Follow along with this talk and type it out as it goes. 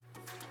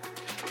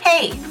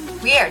Hey,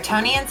 we are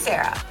Tony and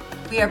Sarah.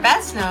 We are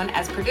best known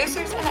as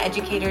producers and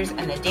educators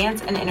in the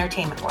dance and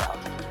entertainment world.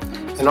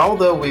 And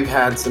although we've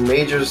had some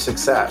major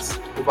success,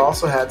 we've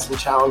also had some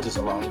challenges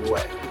along the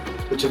way,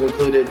 which have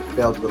included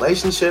failed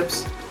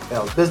relationships,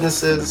 failed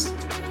businesses,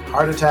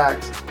 heart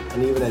attacks,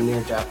 and even a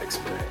near-death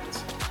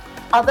experience.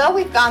 Although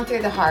we've gone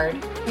through the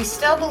hard, we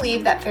still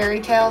believe that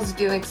fairy tales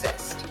do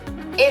exist,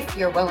 if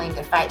you're willing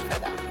to fight for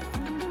them.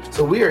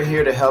 So we are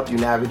here to help you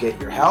navigate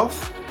your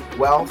health,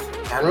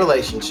 wealth, and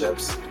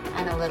relationships.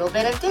 And a little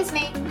bit of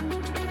Disney.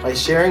 By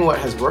sharing what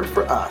has worked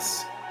for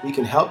us, we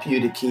can help you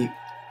to keep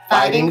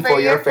fighting for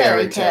your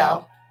fairy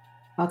tale.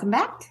 Welcome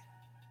back.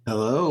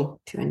 Hello.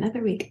 To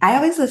another week. I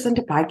always listen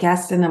to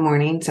podcasts in the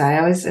morning, so I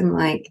always am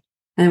like,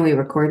 and we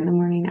record in the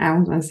morning. I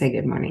always want to say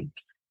good morning,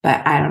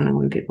 but I don't know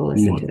when people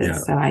listen to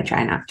this, so I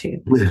try not to.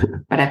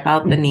 But I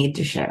felt the need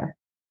to share.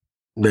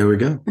 There we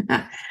go.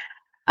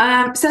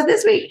 So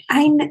this week,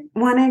 I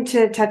wanted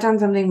to touch on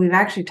something we've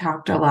actually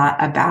talked a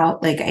lot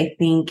about. Like, I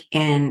think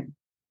in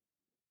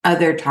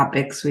other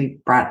topics, we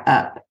brought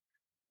up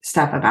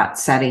stuff about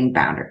setting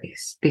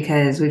boundaries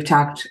because we've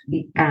talked,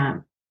 you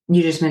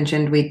just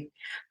mentioned, we've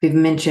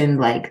mentioned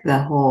like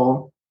the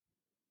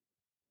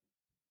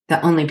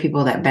only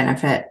people that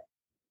benefit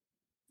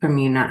from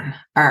you not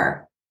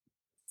are,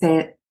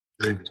 say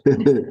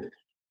it.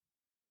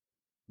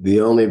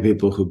 The only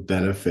people who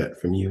benefit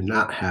from you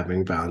not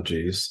having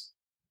boundaries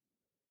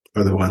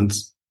are the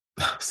ones.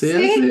 See,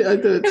 I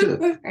did it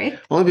too. Right?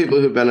 Only people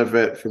who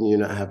benefit from you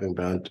not having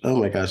boundaries. Oh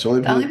my gosh. The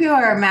only people who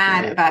are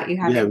mad about you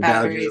having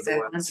boundaries are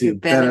the ones who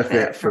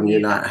benefit from you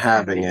not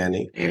having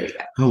any. There we go.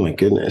 Oh my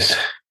goodness.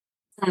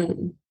 But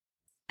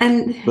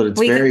it's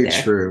very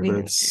true. But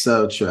it's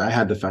so true. I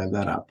had to find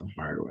that out the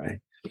hard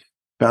way.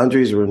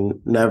 Boundaries were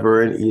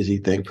never an easy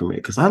thing for me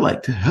because I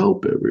like to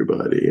help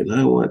everybody. And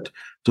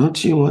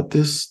don't you want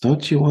this?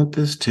 Don't you want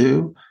this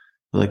too?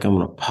 Like I'm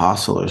an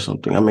apostle or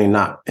something. I mean,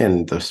 not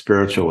in the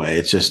spiritual way.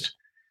 It's just,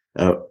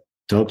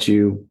 don't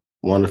you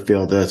want to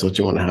feel this? Don't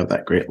you want to have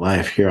that great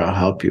life? Here, I'll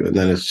help you. And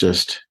then it's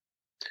just,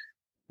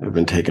 I've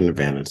been taken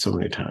advantage so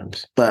many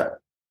times. But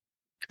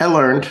I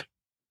learned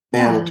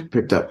and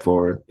picked up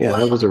forward. Yeah,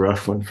 that was a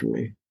rough one for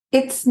me.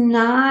 It's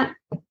not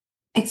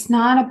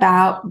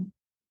about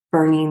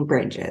burning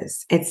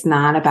bridges. It's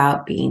not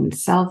about being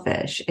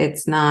selfish.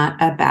 It's not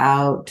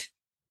about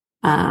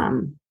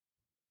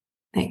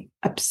like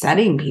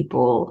upsetting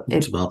people.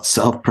 It's about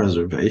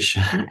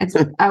self-preservation. It's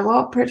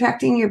about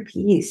protecting your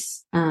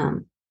peace.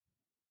 And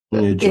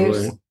your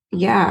joy.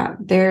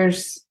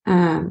 There's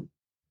a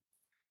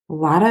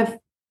lot of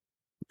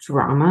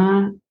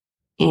drama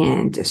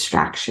and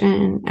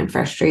distraction and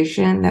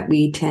frustration that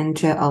we tend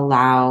to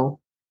allow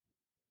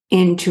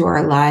into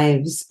our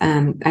lives.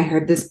 I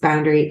heard this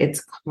boundary.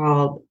 It's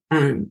called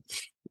the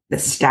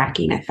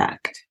stacking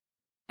effect.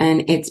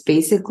 And it's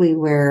basically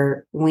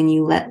where when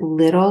you let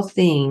little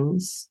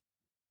things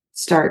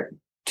start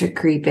to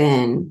creep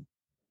in,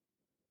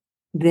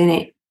 then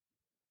it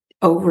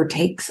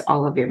overtakes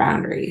all of your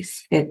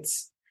boundaries.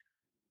 It's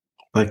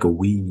like a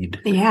weed.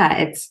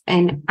 Yeah,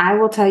 and I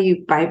will tell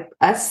you by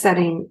us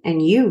setting,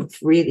 and you've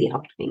really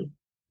helped me,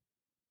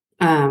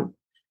 by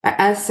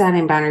us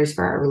setting boundaries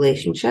for our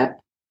relationship,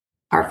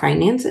 our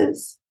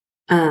finances,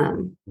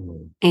 and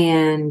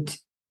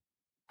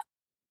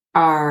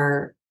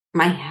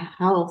my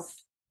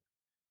health,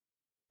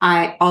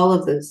 all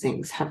of those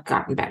things have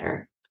gotten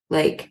better.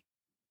 Like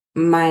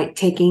my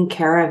taking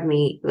care of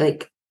me,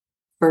 like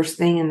first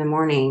thing in the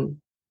morning.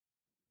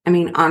 I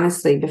mean,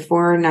 honestly,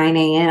 before 9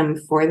 a.m.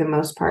 for the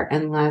most part,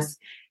 unless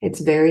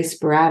it's very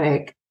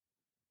sporadic,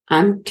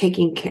 I'm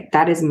taking care.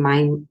 That is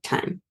my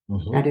time.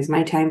 Mm-hmm. That is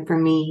my time for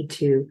me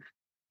to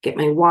get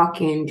my walk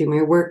in, do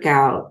my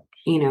workout,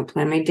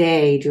 plan my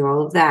day, do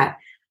all of that.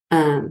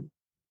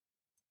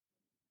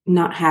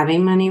 Not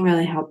having money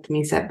really helped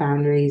me set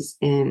boundaries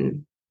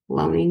in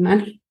loaning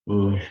money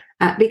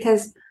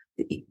because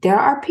there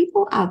are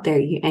people out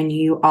there and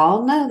you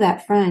all know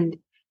that friend.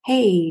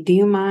 Hey, do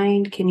you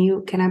mind?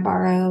 Can I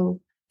borrow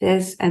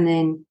this? And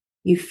then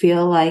you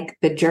feel like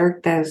the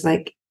jerk that was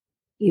like,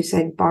 you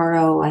said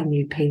borrow and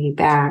you pay me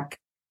back.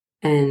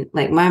 And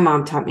like my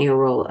mom taught me a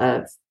rule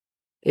of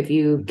if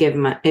you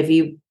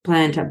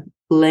plan to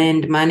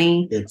lend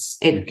money,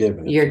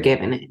 you're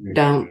giving it.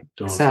 Don't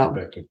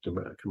expect it to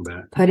come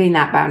back. Putting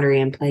that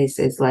boundary in place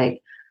is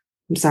like,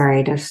 I'm sorry,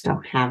 I just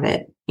don't have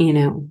it,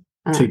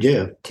 to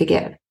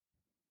give.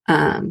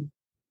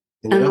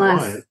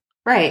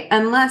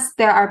 Unless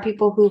there are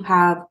people who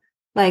have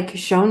like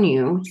shown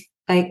you,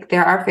 like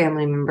there are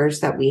family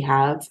members that we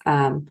have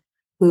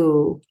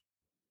who,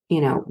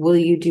 will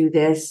you do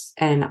this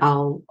and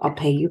I'll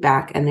pay you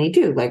back, and they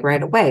do like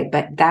right away.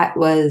 But that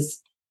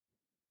was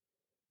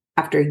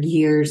after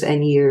years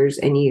and years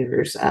and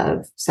years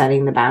of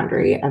setting the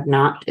boundary of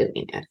not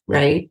doing it,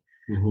 right?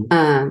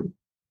 Mm-hmm.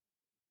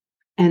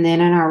 And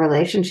then in our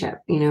relationship,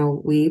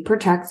 we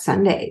protect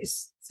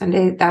Sundays.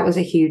 That was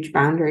a huge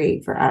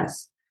boundary for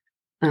us.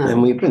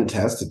 And we've been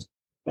tested.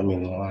 I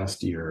mean, the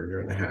last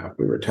year and a half,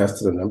 we were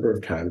tested a number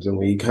of times, and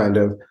we kind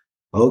of,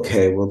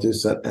 okay, we'll do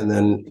something. And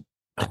then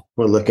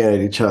we're looking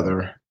at each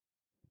other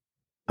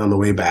on the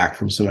way back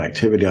from some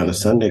activity on a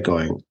Sunday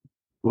going,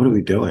 what are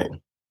we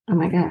doing? Oh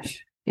my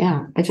gosh.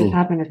 Yeah. It just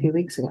happened a few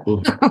weeks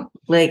ago.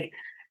 Like,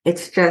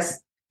 it's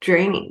just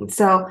draining.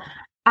 So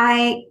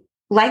I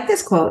like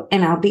this quote,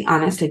 and I'll be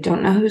honest, I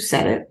don't know who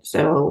said it.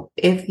 So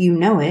if you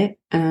know it,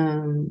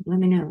 let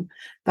me know.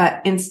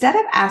 But instead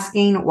of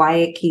asking why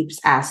it keeps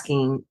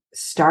asking,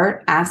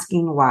 start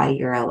asking why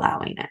you're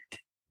allowing it.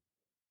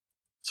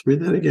 Let's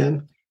read that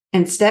again.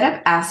 Instead of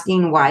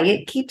asking why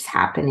it keeps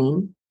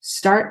happening,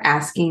 start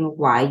asking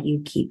why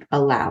you keep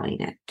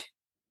allowing it.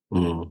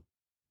 One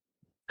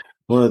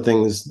of the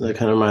things that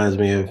kind of reminds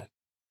me of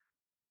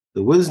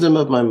the wisdom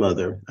of my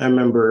mother. I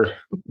remember,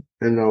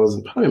 and I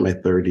was probably in my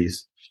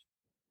 30s,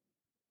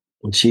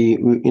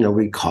 and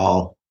we'd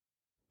call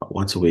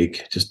once a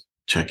week, just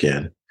check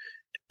in.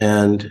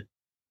 And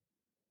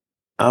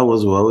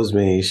woe is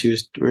me. We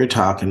were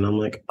talking, and I'm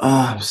like,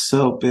 oh, I'm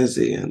so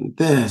busy, and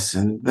this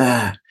and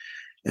that.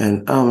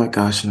 And oh my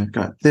gosh, and I've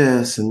got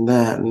this and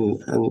that.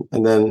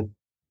 And then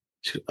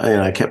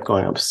I kept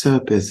going, I'm so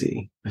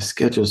busy. My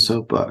schedule's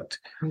so booked.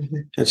 Mm-hmm.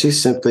 And she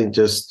simply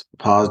just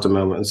paused a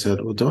moment and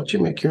said, well, don't you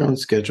make your own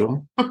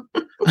schedule? I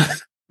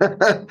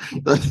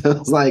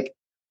was like,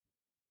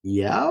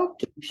 yeah,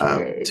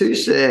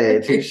 touche. So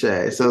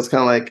it's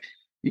kind of like,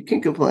 you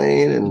can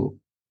complain and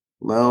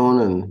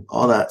moan and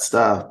all that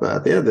stuff, but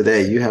at the end of the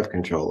day, you have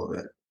control of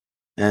it.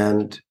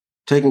 And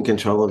taking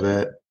control of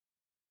it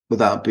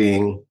without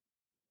being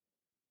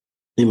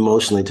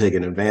emotionally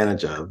taken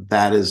advantage of,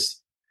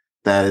 that's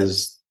what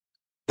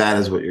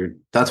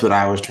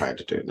I was trying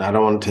to do. I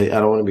don't want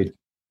to be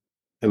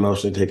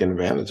emotionally taken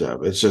advantage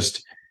of. It's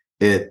just,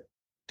 it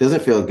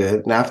doesn't feel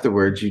good. And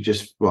afterwards it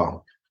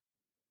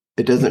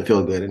doesn't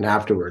feel good. And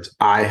afterwards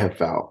I have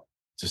felt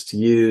just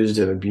used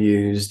and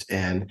abused,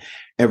 and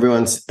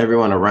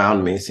everyone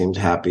around me seemed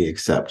happy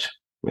except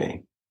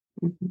me.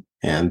 Mm-hmm.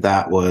 And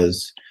that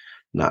was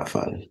not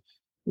fun.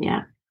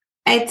 Yeah.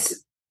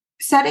 It's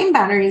setting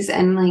boundaries,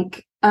 and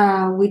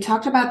we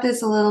talked about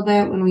this a little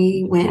bit when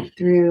we went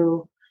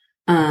through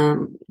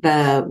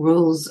the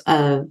rules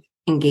of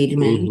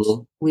engagement.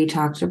 Mm-hmm. We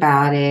talked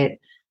about it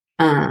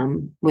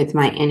with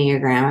my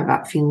Enneagram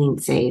about feeling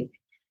safe.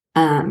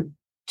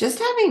 Just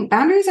having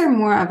boundaries are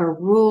more of a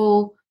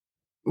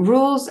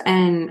rules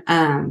and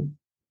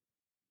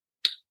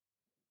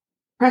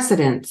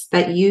precedents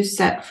that you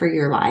set for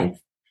your life,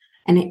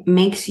 and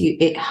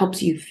it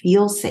helps you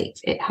feel safe.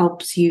 It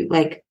helps you,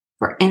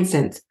 for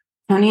instance,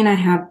 Tony and I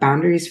have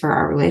boundaries for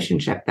our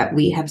relationship that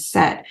we have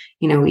set.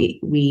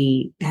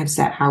 We have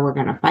set how we're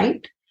going to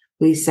fight.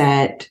 We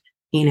set,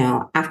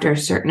 after a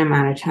certain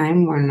amount of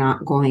time, we're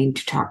not going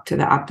to talk to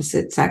the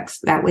opposite sex.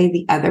 That way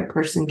the other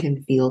person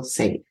can feel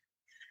safe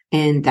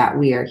and that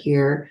we are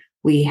here.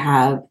 We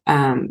have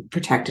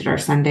protected our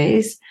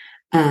Sundays.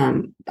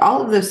 All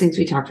of those things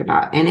we talked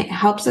about, and it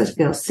helps us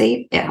feel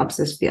safe. It helps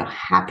us feel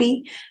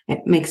happy.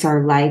 It makes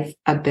our life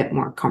a bit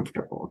more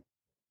comfortable.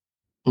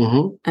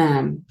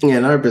 Mm-hmm.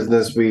 In our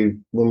business,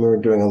 when we were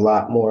doing a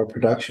lot more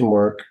production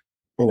work,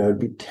 it'd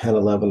be 10,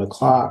 11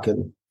 o'clock,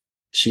 and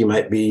she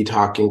might be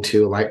talking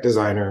to a light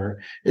designer.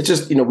 It's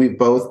just, we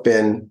both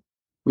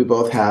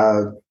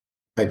have,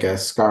 I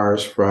guess,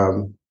 scars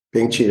from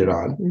being cheated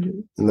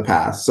on in the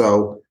past.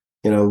 So,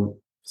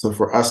 so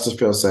for us to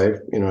feel safe,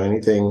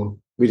 anything,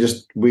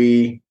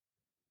 we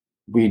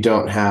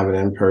don't have an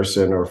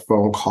in-person or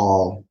phone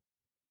call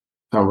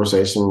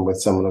conversation with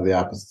someone of the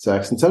opposite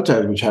sex. And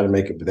sometimes we try to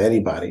make it with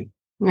anybody.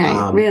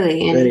 Right,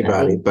 really.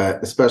 Anybody,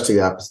 but especially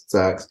the opposite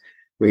sex.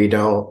 We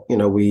don't,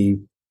 we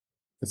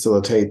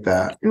facilitate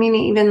that. I mean,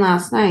 even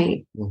last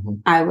night,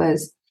 I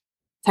was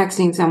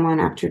texting someone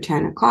after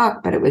 10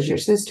 o'clock, but it was your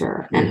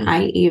sister. And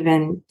I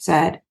even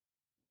said,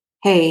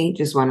 hey,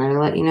 just wanted to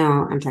let you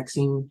know I'm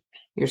texting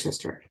your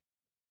sister.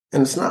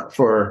 And it's not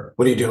for,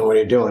 what are you doing? What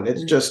are you doing?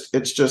 It's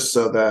just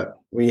so that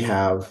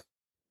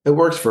it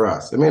works for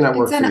us. It may not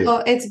work for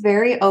you. It's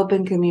very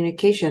open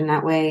communication.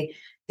 That way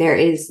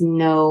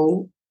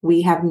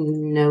we have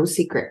no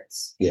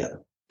secrets. Yeah.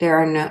 There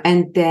are no,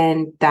 and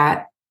then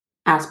that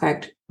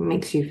aspect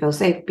makes you feel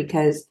safe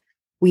because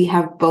we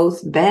have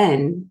both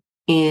been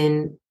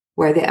in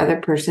where the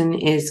other person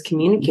is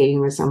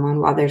communicating with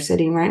someone while they're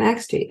sitting right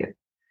next to you.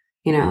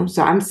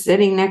 So I'm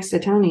sitting next to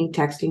Tony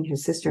texting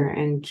his sister,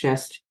 and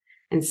just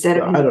instead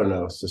of, I don't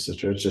know, it's the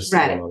sister, it's just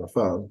someone on the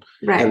phone.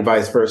 Right. And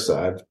vice versa.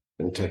 I've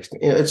been texting.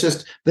 It's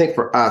just, I think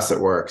for us it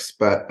works.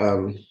 But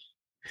and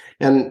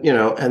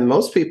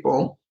most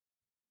people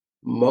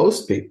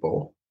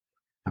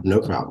have no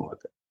problem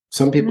with it.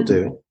 Some people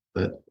do,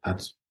 but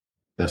that's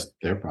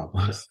their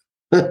problem.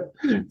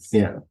 Yes.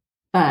 Yeah.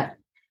 But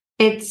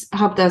it's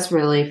helped us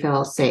really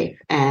feel safe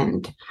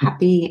and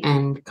happy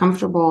and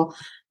comfortable.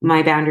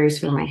 My boundaries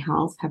for my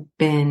health have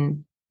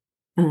been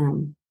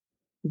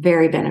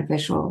very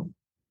beneficial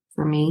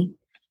for me.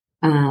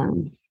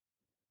 And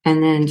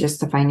then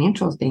just the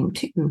financial thing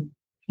too,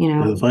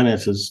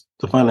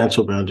 The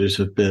financial boundaries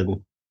have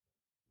been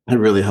It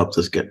really helps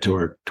us get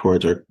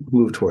towards our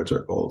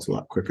goals a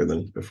lot quicker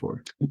than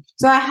before.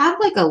 So I have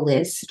like a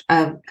list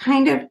of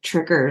kind of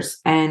triggers,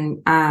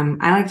 and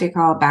I like to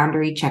call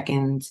boundary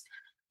check-ins.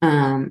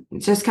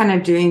 Just kind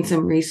of doing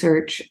some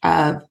research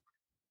of,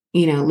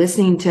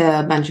 listening to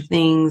a bunch of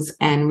things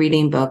and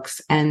reading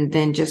books, and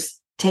then just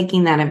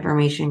taking that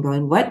information,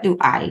 going, what do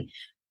I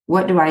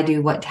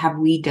do? What have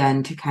we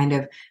done to kind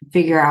of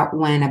figure out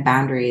when a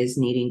boundary is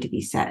needing to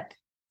be set?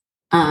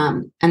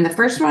 And the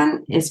first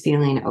one is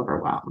feeling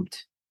overwhelmed.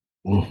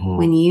 Mm-hmm.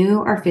 When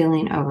you are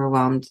feeling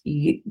overwhelmed,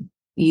 you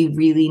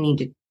really need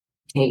to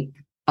take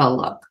a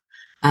look.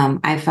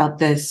 I felt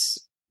this,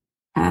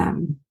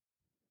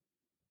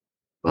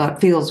 it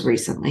feels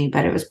recently,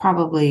 but it was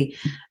probably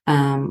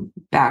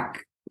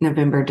back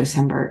November,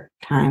 December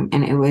time.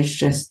 And it was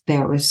just,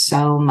 there was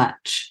so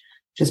much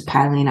just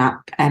piling up.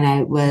 And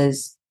I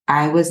was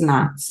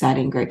not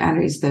setting great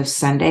boundaries. Those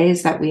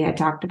Sundays that we had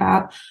talked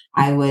about,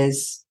 I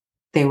was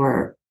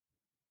not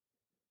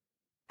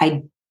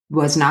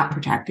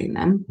protecting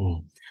them.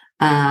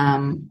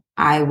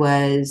 I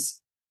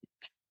was,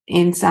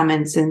 in some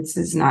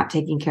instances, not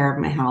taking care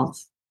of my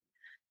health.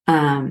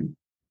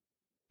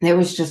 There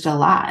was just a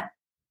lot.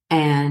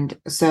 And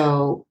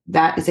so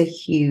that is a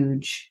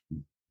huge,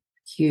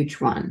 huge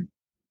one.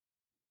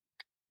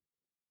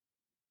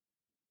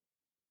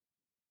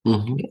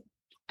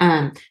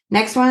 Mm-hmm.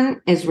 Next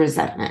one is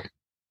resentment.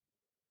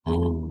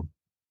 I'm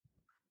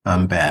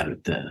bad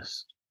at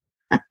this.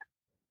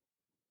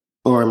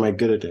 Or am I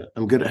good at it?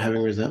 I'm good at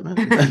having resentment.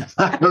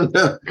 I don't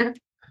know.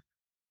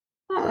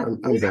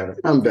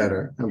 I'm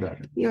better.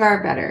 You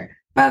are better.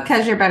 Well,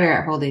 because you're better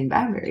at holding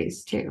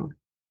boundaries too,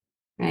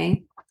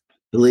 right?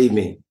 Believe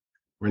me,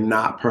 we're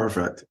not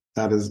perfect.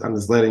 I'm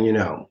just letting you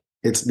know.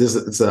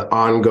 It's an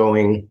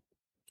ongoing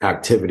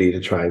activity to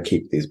try and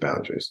keep these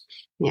boundaries.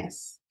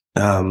 Yes.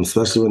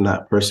 Especially when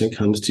that person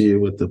comes to you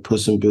with the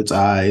Puss in Boots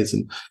eyes,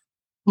 and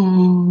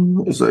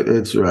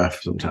it's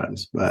rough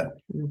sometimes. But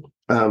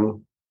I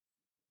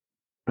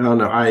don't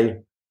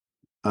know.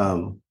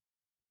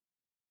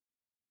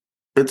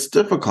 It's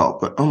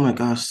difficult, but oh my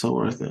gosh, so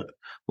worth it.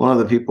 One of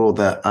the people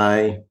that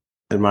I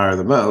admire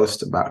the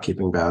most about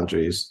keeping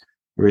boundaries,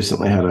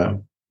 recently had a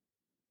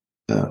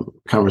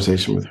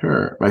conversation with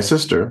my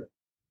sister.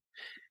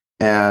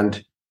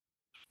 And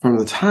from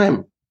the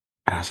time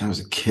as I was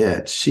a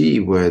kid, she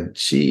would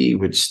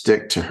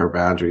stick to her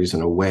boundaries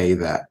in a way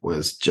that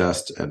was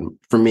just, and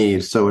for me,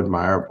 so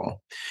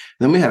admirable.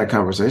 Then we had a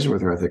conversation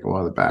with her, I think, on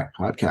one of the back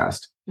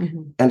podcasts.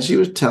 Mm-hmm. And she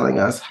was telling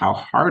us how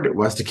hard it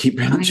was to keep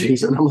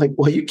boundaries. And I'm like,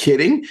 well, are you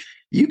kidding?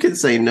 You can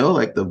say no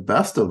like the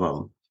best of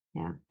them.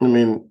 Yeah. I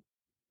mean,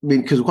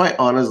 because quite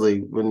honestly,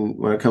 when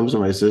it comes to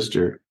my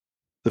sister,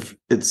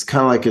 it's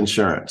kind of like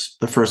insurance.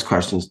 The first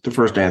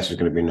answer is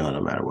going to be no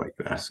matter what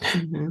you ask.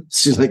 Mm-hmm.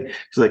 She's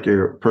like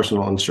your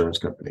personal insurance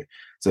company.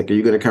 It's like, are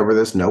you going to cover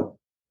this? Nope.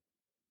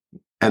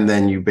 And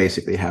then you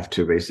basically have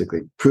to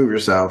prove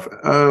yourself.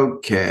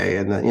 Okay.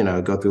 And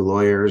then, go through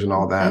lawyers and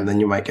all that. And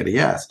then you might get a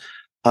yes.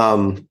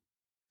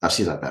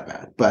 She's not that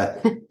bad,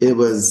 but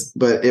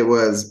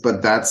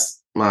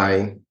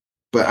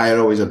but I had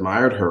always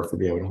admired her for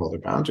being able to hold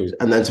her boundaries.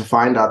 And then to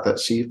find out that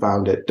she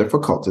found it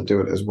difficult to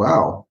do it as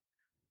well.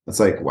 It's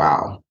like,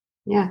 wow.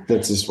 Yeah.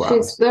 That's just wow.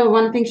 The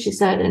one thing she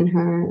said in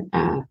her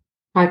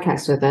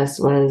podcast with us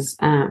was,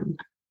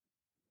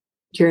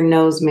 your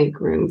no's make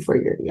room for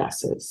your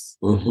yeses.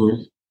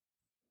 Mm-hmm.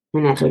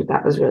 And I think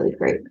that was really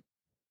great.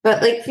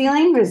 But like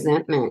feeling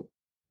resentment,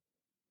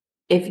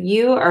 if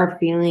you are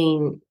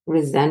feeling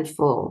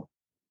resentful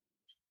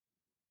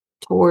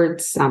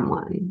towards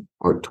someone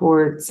or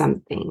towards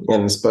something.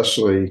 And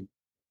especially,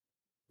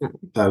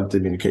 I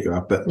didn't mean to cut you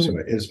off, but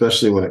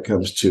especially when it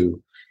comes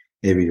to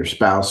maybe your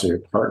spouse or your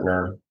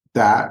partner,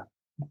 that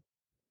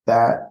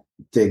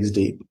digs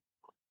deep.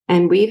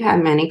 And we've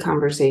had many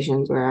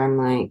conversations where I'm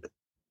like,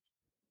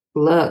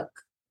 look,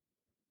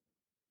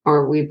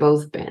 or we've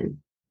both been,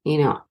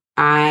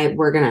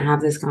 we're going to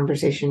have this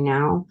conversation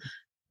now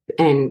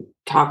and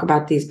talk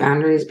about these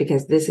boundaries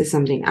because this is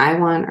something I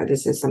want, or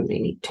this is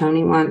something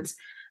Tony wants.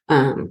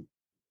 And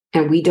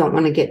we don't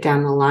want to get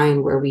down the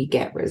line where we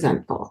get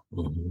resentful.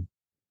 Mm-hmm.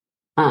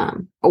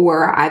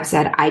 Or I've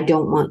said, I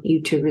don't want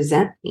you to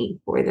resent me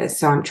for this.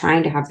 So I'm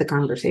trying to have the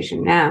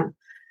conversation now.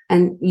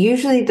 And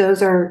usually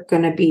those are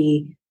going to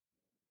be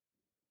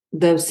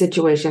those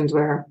situations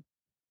where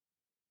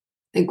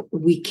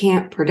we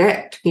can't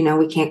predict,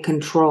 we can't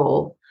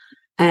control.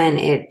 And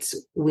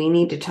we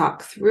need to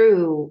talk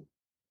through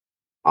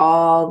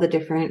all the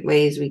different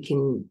ways we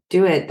can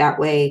do it. That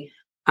way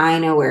I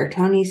know where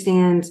Tony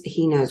stands.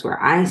 He knows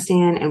where I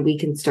stand, and we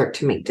can start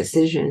to make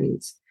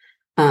decisions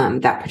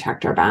that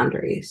protect our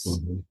boundaries.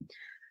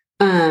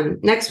 Mm-hmm.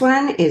 Next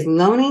one is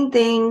loaning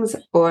things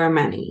or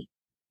money.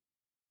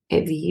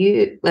 If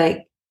you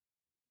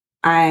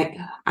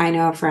I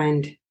know a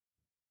friend,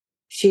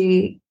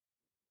 she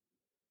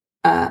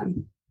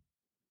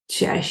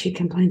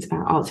complains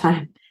about all the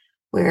time,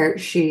 where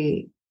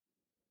she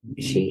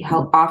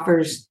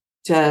offers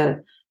to,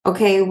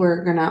 okay,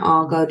 we're gonna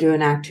all go do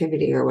an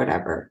activity or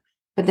whatever,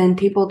 but then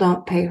people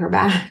don't pay her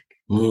back,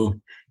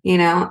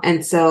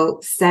 and so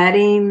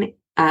setting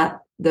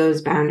up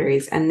those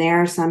boundaries. And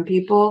there are some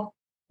people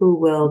who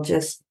will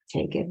just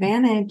take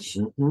advantage.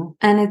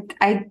 And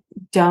I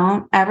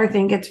don't ever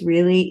think it's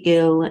really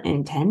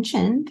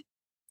ill-intentioned.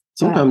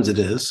 Sometimes it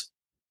is.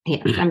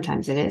 Yeah,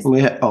 sometimes it is.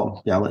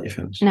 I'll let you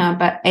finish. No,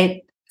 but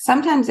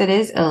sometimes it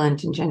is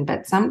ill-intentioned,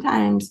 but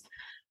sometimes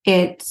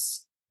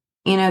it's,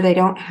 they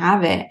don't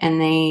have it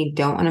and they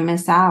don't want to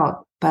miss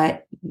out,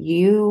 but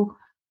you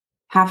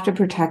have to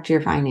protect your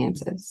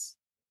finances.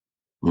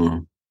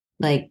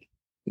 Like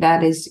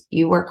that is,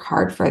 you work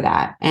hard for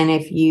that. And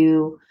if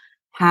you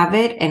have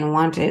it and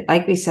want it,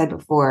 like we said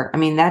before, I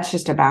mean, that's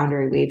just a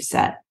boundary we've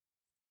set.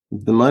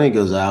 The money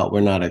goes out,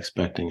 we're not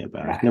expecting it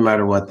back, right. No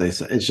matter what they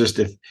say. It's just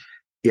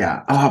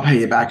I'll pay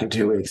you back in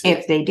 2 weeks.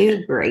 If they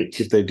do, great.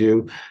 If they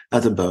do,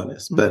 that's a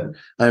bonus. But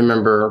I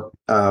remember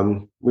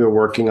we were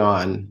working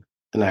on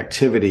an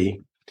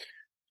activity,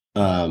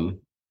 a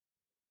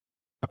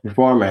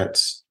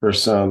performance for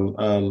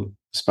some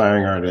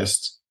aspiring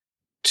artists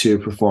to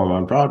perform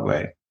on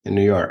Broadway in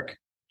New York.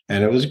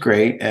 And it was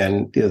great.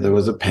 And there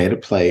was a pay to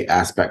play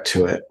aspect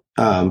to it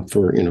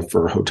for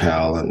a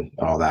hotel and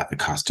all that, the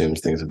costumes,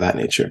 things of that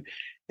nature.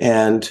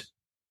 And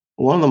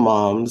one of the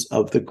moms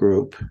of the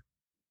group,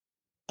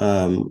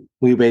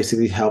 we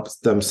basically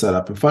helped them set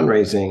up a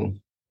fundraising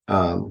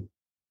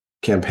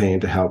campaign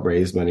to help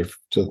raise money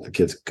so that the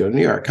kids could go to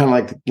New York. Kind of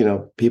like,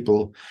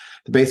 people,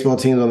 the baseball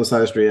teams on the side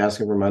of the street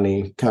asking for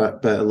money,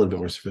 but a little bit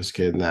more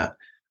sophisticated than that.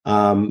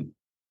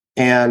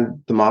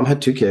 And the mom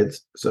had 2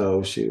 kids. So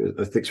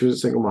I think she was a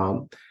single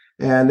mom.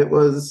 And it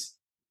was,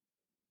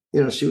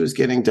 she was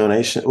getting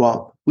donation.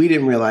 Well, we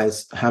didn't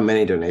realize how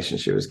many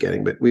donations she was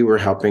getting, but we were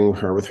helping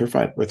her with her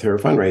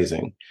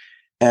fundraising.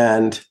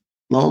 And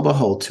lo and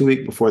behold, 2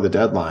 weeks before the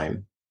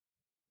deadline,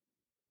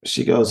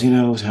 she goes,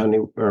 honey,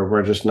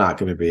 we're just not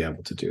going to be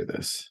able to do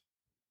this.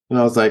 And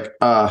I was like,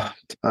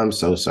 I'm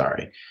so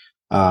sorry.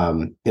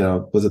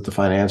 Was it the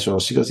financial?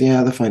 She goes,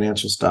 yeah, the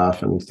financial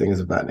stuff and things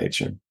of that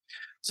nature.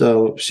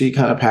 So she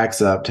kind of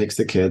packs up, takes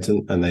the kids,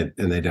 and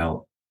they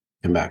don't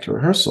come back to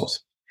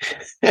rehearsals.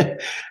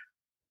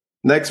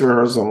 Next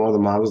rehearsal, one of the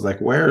moms was like,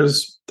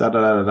 where's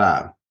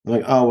da-da-da-da-da? I'm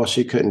like, oh, well,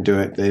 she couldn't do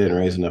it. They didn't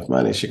raise enough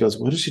money. She goes,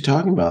 what is she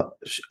talking about?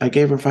 I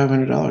gave her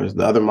 $500.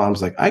 The other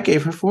mom's like, I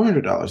gave her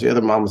 $400. The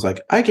other mom was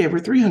like, I gave her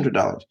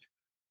 $300.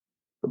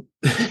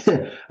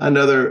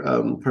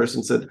 Another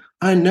person said,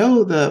 I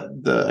know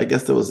I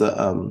guess there was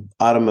a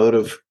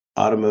automotive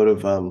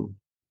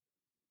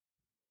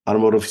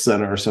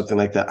center or something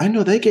like that. I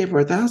know they gave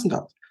her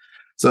 $1,000.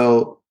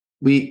 So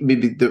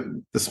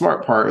the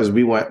smart part is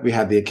we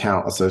had the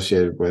account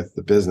associated with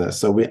the business.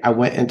 So I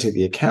went into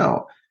the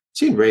account.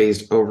 She'd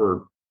raised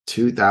over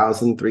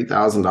 $2,000,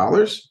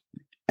 $3,000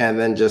 and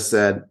then just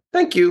said,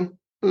 thank you.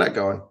 I'm not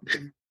going.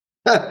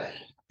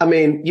 I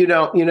mean, you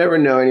never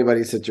know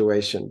anybody's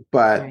situation,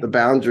 but right. The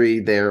boundary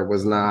there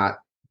was not,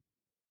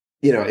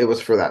 it was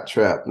for that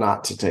trip,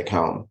 not to take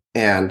home.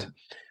 And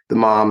the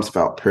moms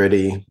felt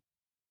pretty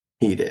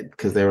heated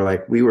because they were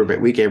like,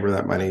 we gave her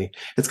that money.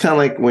 It's kind of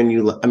like when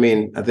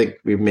I think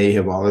we may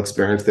have all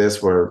experienced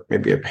this where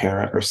maybe a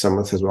parent or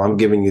someone says, well, I'm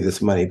giving you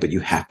this money, but you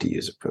have to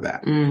use it for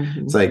that.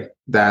 Mm-hmm. It's like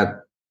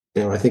that,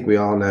 I think we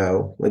all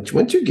know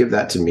once you give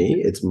that to me,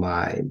 it's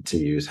mine to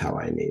use how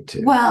I need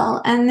to.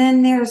 Well, and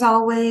then there's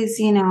always,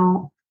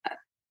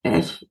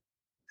 if,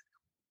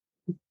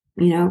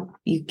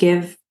 you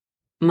give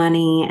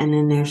money and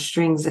then there's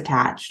strings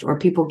attached, or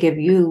people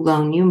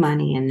loan you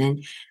money. And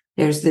then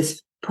there's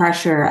this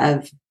pressure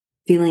of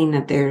feeling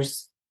that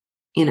there's,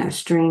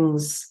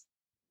 strings,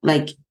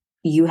 like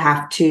you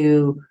have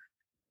to,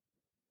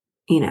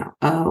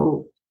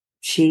 oh,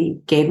 she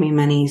gave me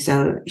money,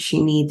 so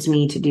she needs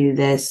me to do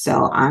this.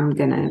 So I'm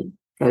going to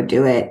go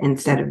do it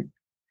instead of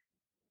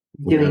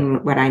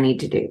doing what I need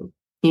to do.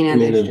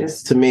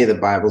 To me, the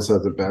Bible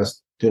says the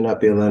best, do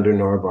not be a lender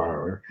nor a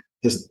borrower.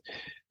 Just,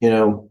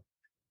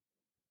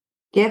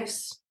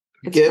 gifts.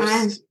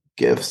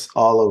 Gifts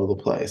all over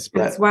the place.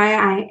 That's why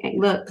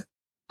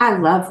I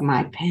love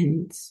my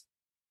pens.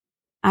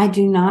 I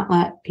do not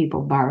let people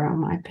borrow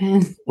my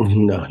pen.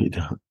 No, you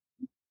don't.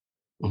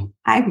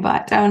 I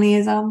bought Tony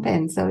his own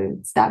pen, so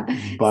stop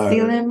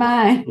stealing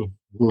mine.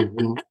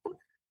 Mm-hmm.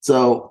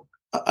 So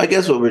I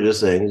guess what we're just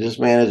saying is just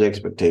manage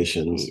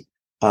expectations.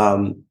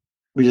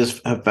 We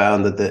just have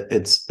found that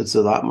it's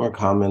a lot more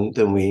common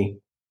than we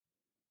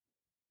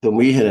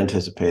had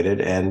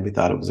anticipated, and we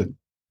thought it was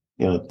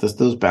just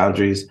those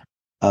boundaries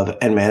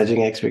and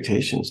managing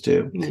expectations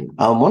too.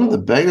 Mm-hmm. One of the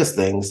biggest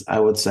things I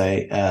would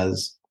say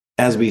as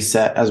we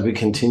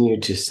continue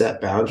to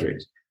set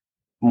boundaries,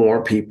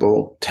 more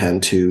people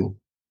tend to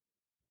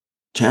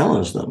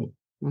challenge them.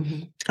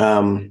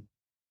 Mm-hmm.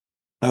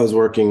 I was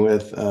working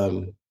with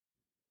the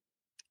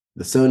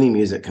Sony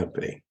Music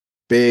Company,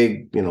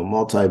 big,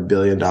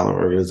 multi-billion-dollar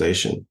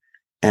organization,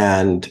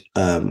 and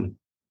one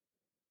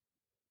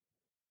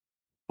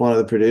of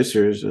the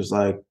producers was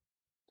like,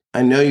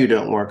 I know you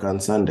don't work on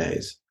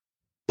Sundays,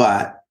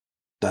 but ...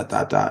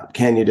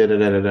 can you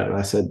da-da-da-da-da? And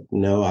I said,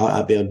 no,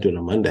 I'll be able to do it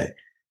on Monday.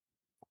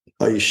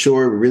 are you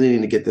sure we really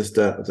need to get this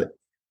done? I was like,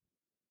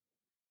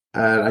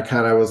 and I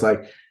kind of was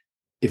like,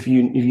 if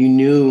you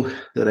knew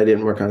that I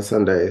didn't work on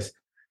Sundays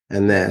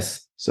and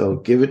this, so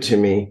give it to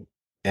me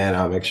and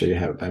I'll make sure you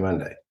have it by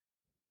Monday.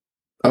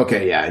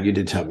 Okay, yeah, you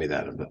did tell me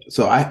that.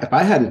 So if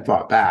I hadn't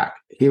fought back,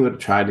 he would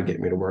have tried to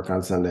get me to work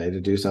on Sunday to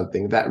do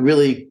something that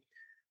really,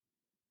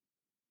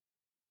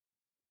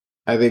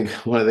 I think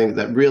one of the things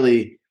that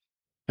really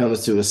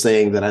comes to a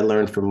saying that I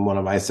learned from one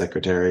of my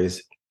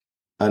secretaries,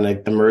 a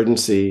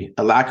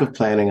lack of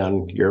planning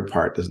on your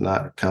part does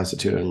not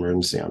constitute an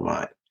emergency on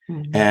mine.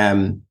 Mm-hmm.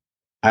 And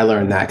I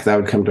learned that because I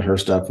would come to her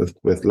stuff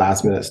with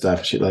last minute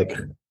stuff. She'd like,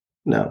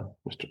 no,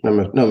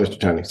 Mr.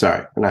 Tony,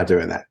 sorry, we're not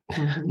doing that.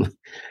 Mm-hmm.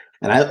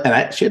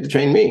 And she had to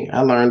train me.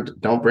 I learned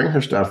don't bring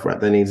her stuff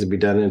that needs to be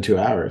done in 2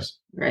 hours.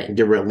 Right.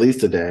 Give her at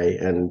least a day.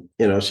 And,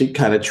 she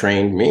kind of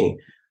trained me.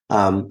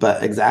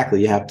 But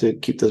exactly, you have to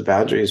keep those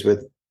boundaries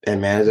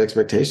and manage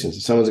expectations.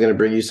 If someone's going to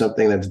bring you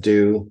something that's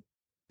due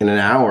in an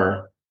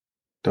hour,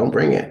 don't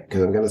bring it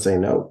because I'm going to say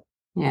no.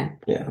 Yeah.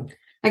 Yeah.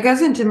 It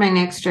goes into my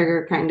next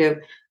trigger kind of,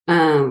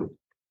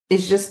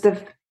 it's just the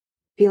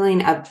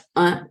feeling of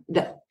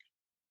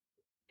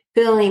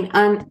feeling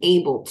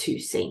unable to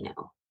say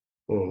no.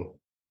 Mm.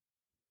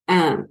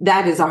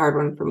 That is a hard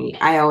one for me.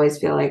 I always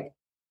feel like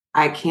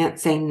I can't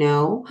say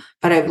no,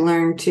 but I've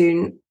learned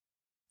to,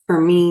 for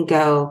me,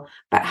 go,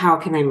 but how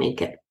can I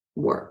make it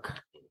work?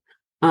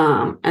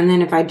 And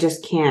then if I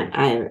just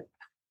can't,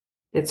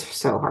 it's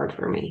so hard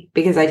for me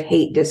because I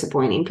hate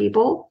disappointing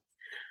people.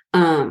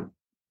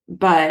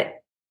 But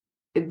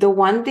the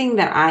one thing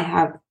that I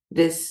have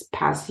this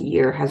past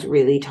year has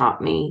really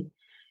taught me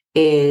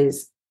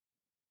is,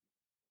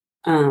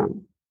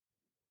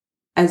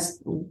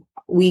 as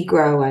we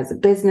grow as a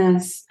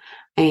business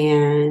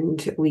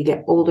and we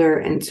get older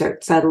and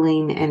start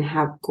settling and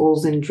have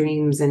goals and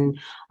dreams and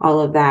all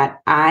of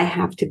that, I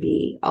have to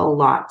be a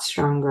lot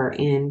stronger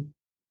in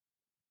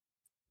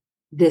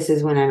this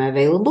is when I'm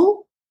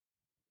available.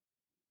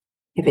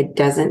 If it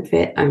doesn't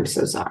fit, I'm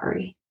so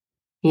sorry.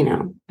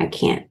 I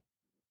can't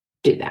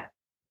do that.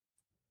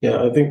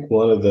 Yeah, I think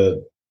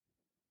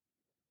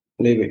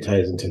maybe it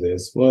ties into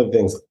this. One of the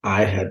things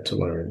I had to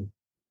learn,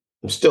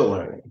 I'm still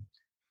learning,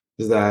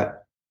 is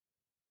that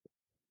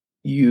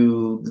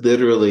you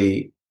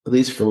literally, at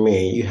least for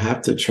me, you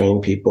have to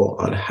train people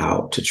on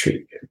how to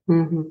treat you.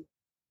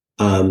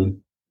 Mm-hmm.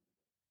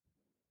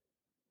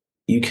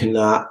 You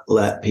cannot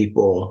let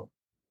people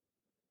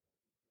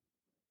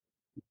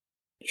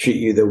treat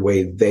you the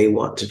way they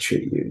want to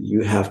treat you.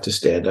 You have to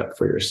stand up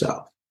for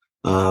yourself.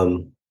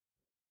 And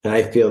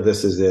I feel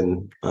this is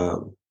in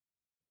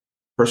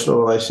personal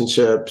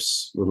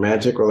relationships,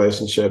 romantic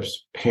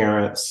relationships,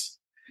 parents.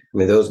 I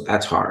mean,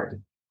 that's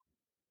hard.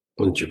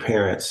 When it's your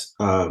parents,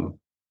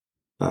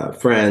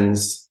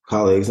 friends,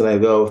 colleagues, and I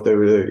go, if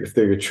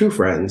they're your true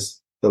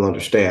friends, they'll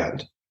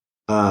understand.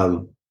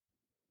 But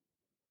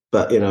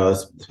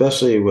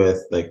especially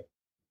with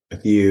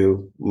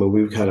you, when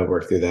we've kind of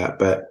worked through that.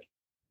 But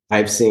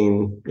I've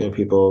seen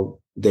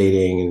people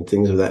dating and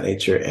things of that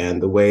nature,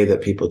 and the way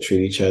that people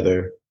treat each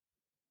other,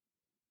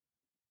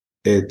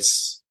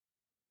 it's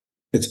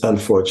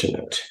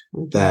unfortunate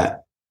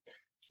that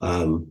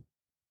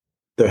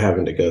they're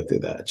having to go through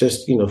that.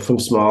 Just from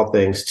small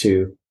things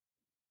to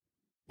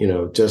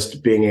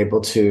just being able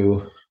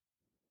to.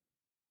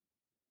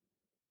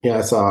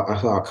 I saw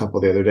a couple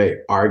the other day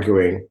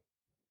arguing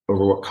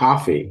over what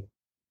coffee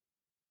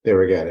they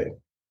were getting,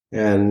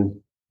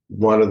 and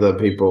one of the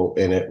people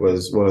in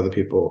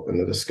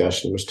the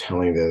discussion was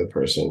telling the other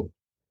person,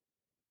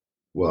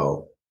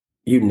 well,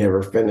 you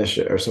never finish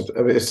it or something.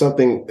 I mean, it's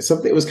something,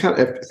 it was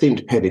it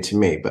seemed petty to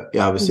me, but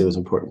obviously it was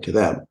important to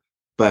them.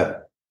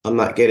 But I'm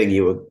not getting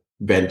you a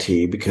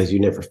venti because you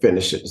never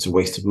finish it. It's a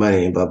waste of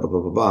money and blah, blah,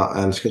 blah, blah, blah.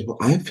 And she goes, well,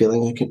 I'm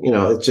feeling I can,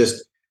 it's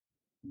just,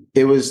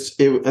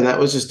 and that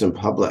was just in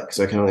public.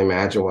 So I can only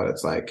imagine what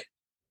it's like.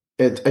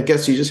 I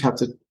guess you just have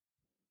to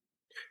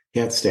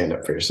stand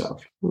up for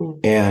yourself,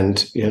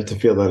 and you have to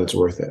feel that it's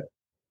worth it,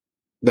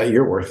 that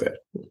you're worth it.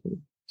 Mm-hmm.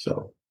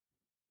 So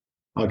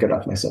I'll get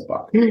off my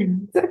soapbox.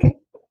 It's okay.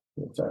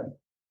 I'm sorry.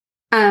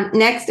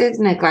 Next is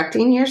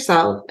neglecting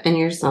yourself and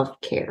your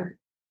self-care.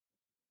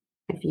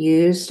 If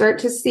you start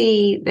to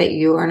see that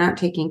you are not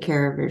taking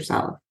care of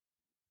yourself.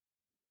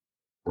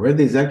 Where did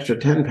these extra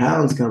 10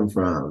 pounds come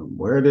from?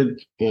 Where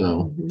did,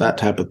 that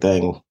type of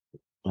thing.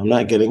 I'm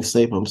not getting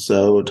sleep. I'm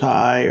so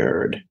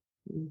tired.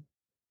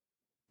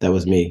 That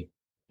was me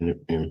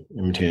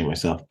imitating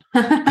myself.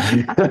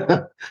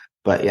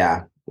 But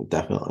yeah,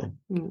 definitely.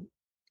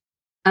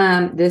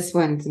 This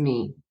one's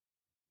me.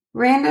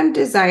 Random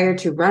desire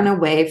to run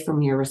away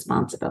from your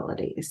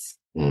responsibilities.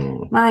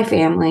 My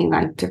family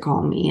like to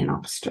call me an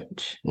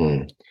ostrich.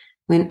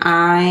 When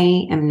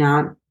I am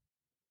not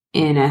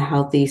in a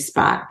healthy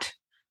spot,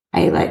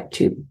 I like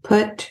to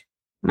put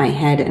my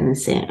head in the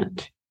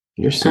sand.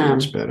 You're so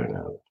much better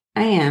now.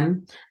 I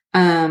am.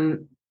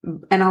 And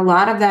a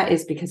lot of that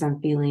is because I'm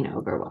feeling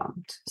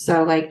overwhelmed.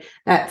 So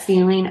that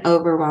feeling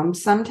overwhelmed,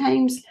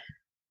 sometimes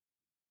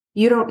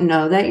you don't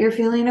know that you're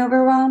feeling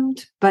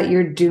overwhelmed, but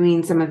you're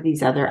doing some of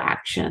these other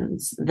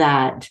actions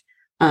that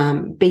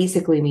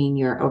basically mean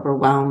you're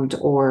overwhelmed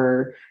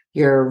or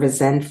you're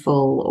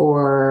resentful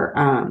or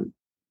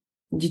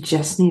you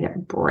just need a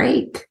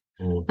break.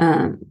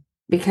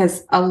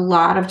 Because a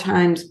lot of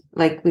times,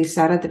 like we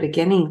said at the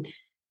beginning,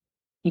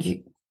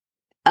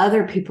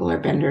 other people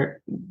are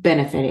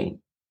benefiting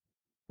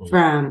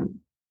from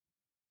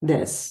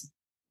this,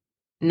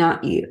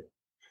 not you.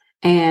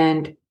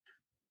 And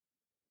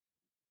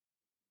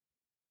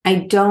I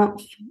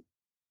don't,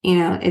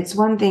 it's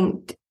one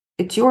thing,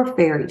 it's your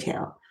fairy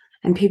tale.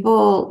 And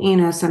people,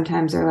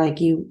 sometimes are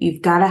like,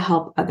 you've got to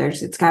help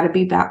others. It's got to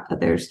be about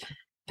others,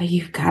 but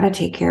you've got to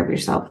take care of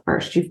yourself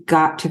first. You've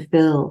got to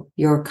fill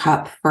your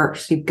cup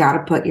first. You've got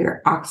to put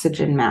your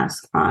oxygen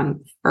mask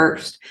on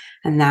first.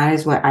 And that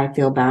is what I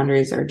feel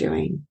boundaries are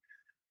doing.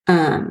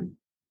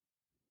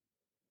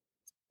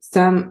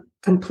 Some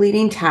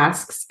completing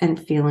tasks and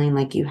feeling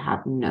like you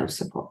have no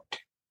support.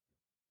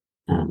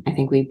 I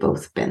think we've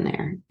both been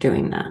there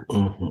doing that.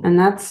 And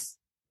that's,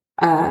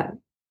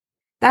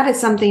 that is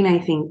something I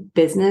think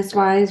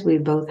business-wise we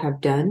both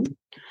have done.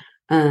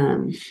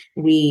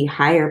 We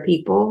hire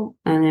people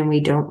and then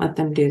we don't let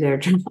them do their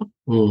job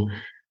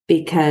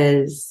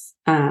because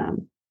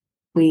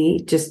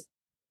we just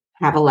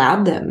have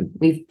allowed them.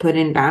 We've put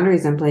in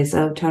boundaries in place.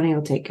 Oh, Tony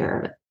will take care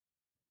of it,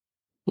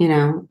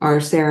 or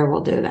Sarah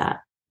will do that.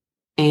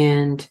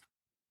 And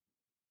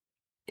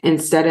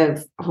instead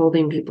of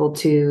holding people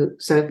to,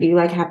 so if you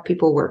have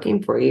people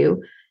working for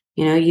you,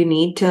 you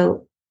need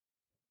to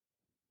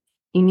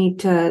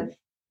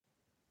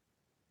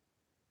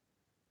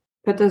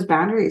put those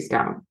boundaries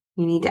down.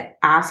 You need to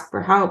ask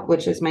for help,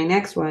 which is my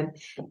next one,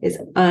 is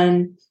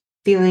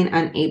feeling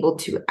unable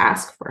to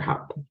ask for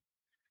help.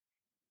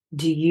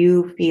 Do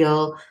you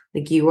feel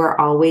like you are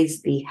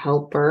always the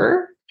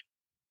helper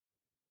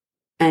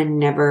and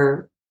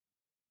never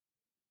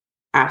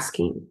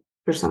asking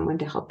for someone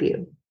to help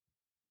you?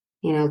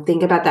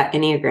 Think about that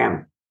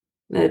Enneagram,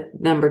 the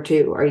number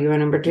 2. Are you a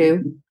number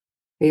 2?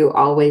 Are you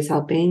always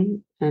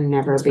helping and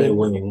never being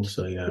winning?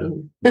 So yeah.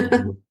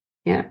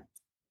 Yeah.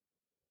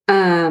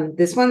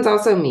 This one's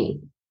also me,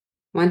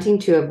 wanting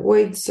to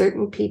avoid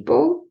certain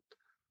people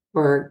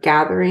or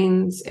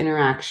gatherings,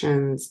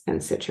 interactions,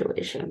 and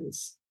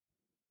situations.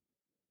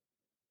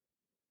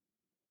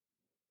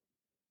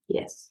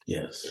 Yes.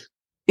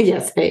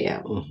 Yes, I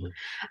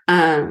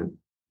am.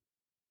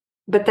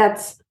 But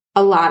that's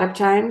a lot of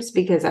times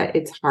because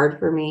it's hard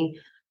for me.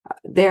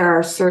 There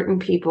are certain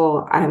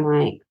people I'm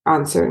like,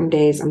 on certain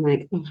days, I'm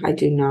like,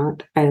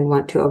 I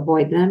want to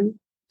avoid them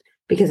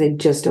because I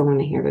just don't want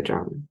to hear the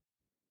drama.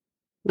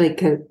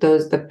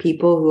 The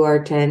people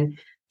who tend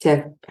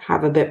to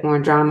have a bit more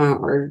drama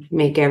or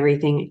make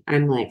everything,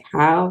 I'm like,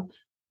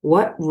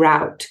 what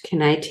route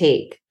can I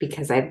take?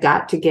 Because I've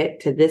got to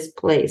get to this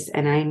place.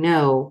 And I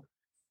know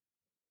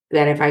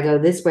that if I go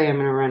this way, I'm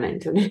going to run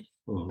into this.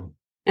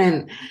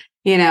 And,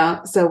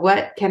 so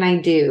what can I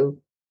do?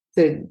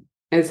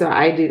 And so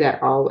I do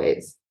that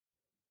always.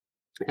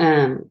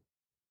 Do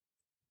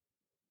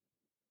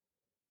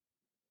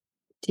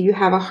you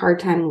have a hard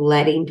time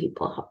letting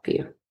people help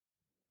you?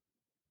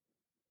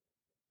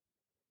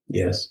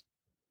 Yes.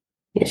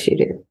 Yes, you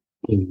do.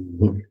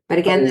 But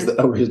again, is that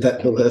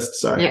the list?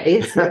 Sorry. Yeah,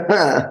 it's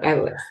I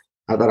was.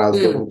 I thought I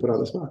was going to put on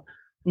the spot.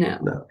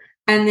 No.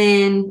 And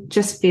then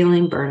just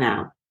feeling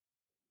burnout.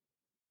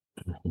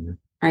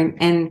 Right.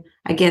 And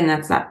again,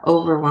 that's that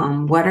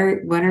overwhelm. What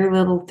are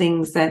little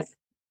things that,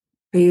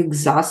 are you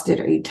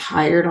exhausted? Are you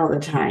tired all the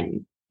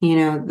time?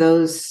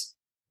 Those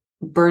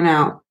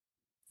burnout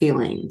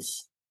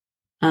feelings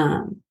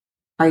are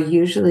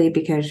usually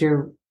because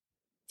you're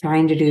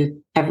trying to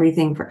do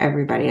everything for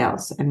everybody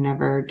else and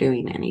never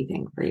doing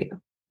anything for you.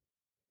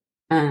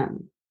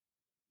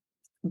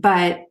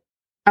 But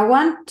I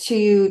want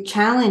to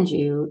challenge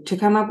you to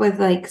come up with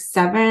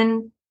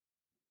 7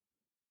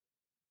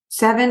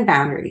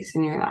 boundaries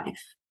in your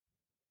life.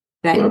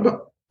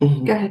 Go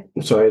ahead.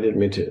 I'm sorry, I didn't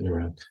mean to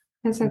interrupt.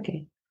 That's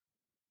okay.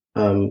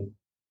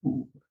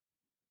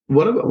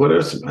 What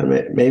are some,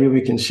 maybe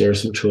we can share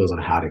some tools on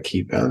how to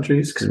keep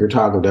boundaries, because we're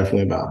talking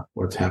definitely about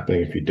what's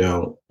happening if you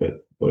don't,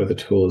 but what are the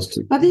tools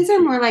to? Well, these are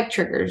more like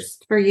triggers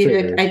for you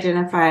to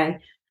identify,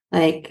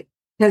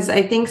 because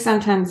I think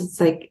sometimes it's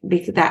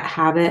that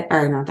habit,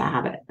 or not that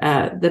habit,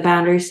 the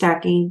boundary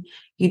stacking,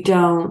 you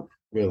don't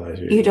realize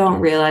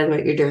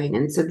what you're doing.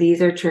 And so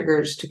these are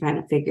triggers to kind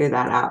of figure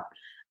that out.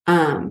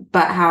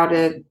 But how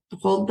to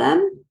hold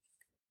them?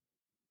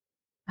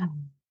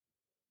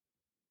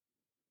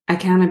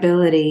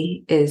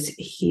 Accountability is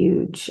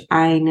huge.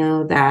 I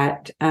know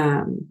that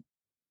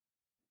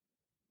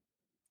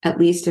at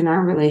least in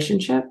our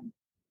relationship,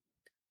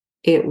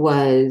 it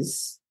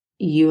was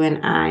you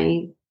and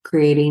I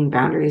creating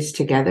boundaries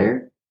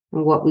together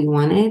and what we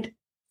wanted,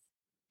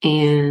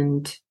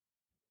 and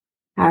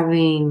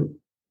having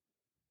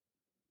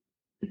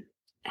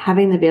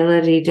the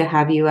ability to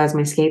have you as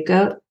my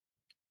scapegoat,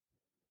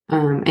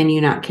 and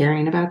you not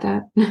caring about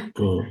that.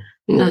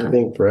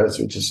 think for us,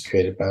 we just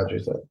created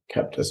boundaries that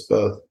kept us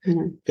both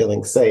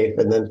feeling safe.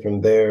 And then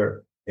from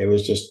there,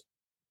 it's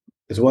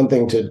one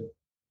thing to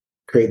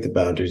create the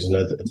boundaries,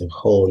 it's a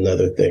whole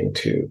another thing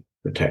to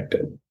protect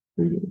them.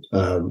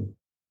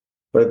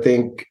 But I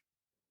think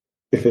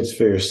if it's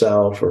for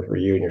yourself or for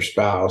you and your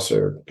spouse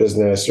or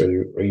business or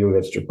you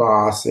against your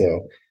boss,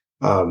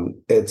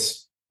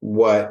 it's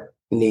what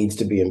needs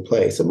to be in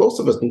place. And most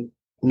of us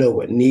know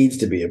what needs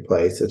to be in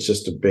place. It's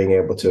just being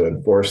able to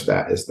enforce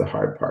that is the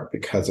hard part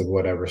because of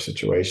whatever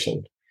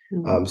situation,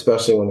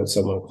 especially when it's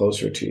someone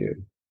closer to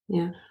you.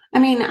 Yeah. I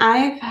mean,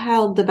 I've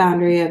held the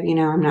boundary of,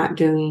 I'm not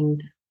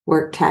doing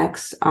work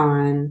texts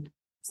on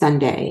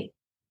Sunday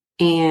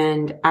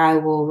and I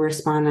will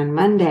respond on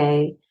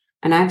Monday.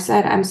 And I've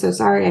said, I'm so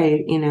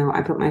sorry.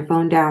 I put my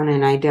phone down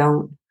and I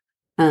don't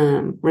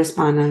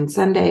respond on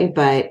Sunday,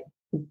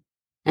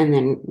 and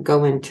then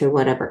go into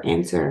whatever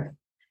answer.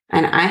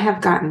 And I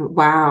have gotten,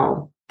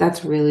 wow,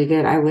 that's really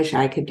good. I wish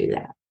I could do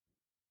that.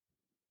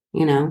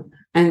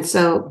 And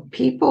so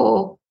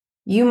people,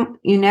 you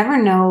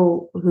never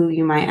know who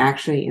you might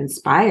actually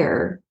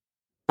inspire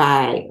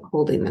by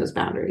holding those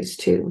boundaries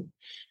too.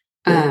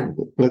 I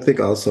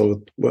think also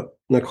with what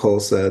Nicole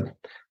said,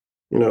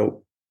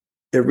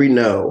 every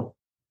no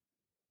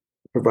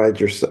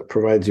provides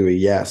you a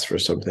yes for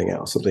something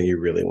else, something you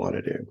really want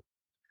to do.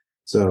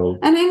 So,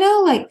 and I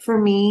know, like for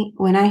me,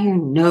 when I hear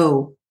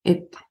no,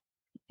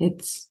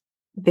 it's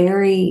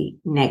very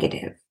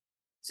negative.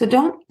 So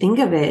don't think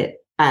of it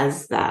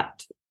as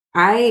that.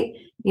 I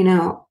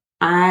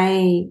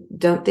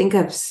don't think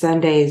of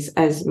Sundays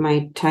as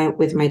my time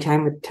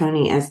with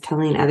Tony as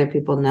telling other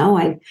people no.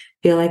 I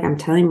feel like I'm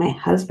telling my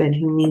husband,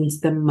 who means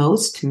the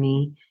most to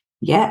me,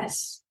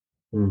 yes.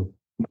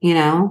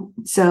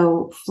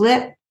 So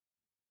flip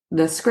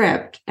the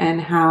script and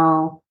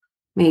how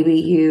maybe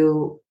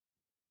you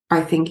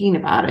are thinking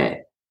about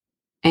it.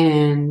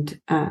 And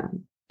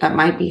that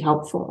might be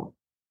helpful.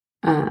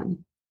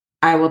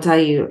 I will tell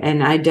you,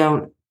 and I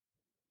don't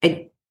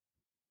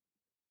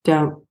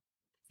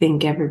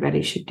think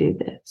everybody should do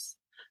this,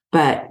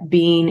 but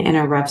being in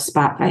a rough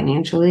spot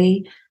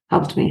financially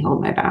helped me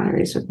hold my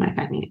boundaries with my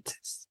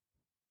finances,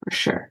 for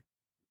sure.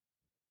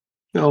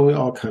 No, we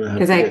all kind of have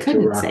because I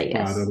couldn't say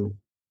yes.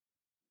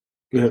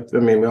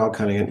 We all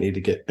kind of need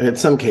to get, in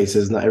some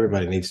cases, not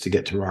everybody needs to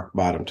get to rock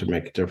bottom to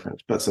make a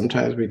difference, but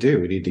sometimes we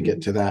do. We need to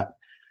get to that.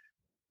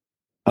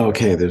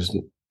 Okay, there's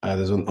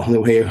the only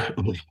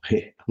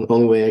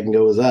way I can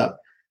go is up.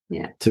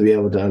 Yeah. To be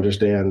able to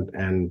understand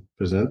and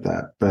present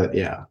that. But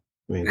yeah,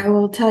 I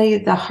will tell you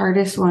the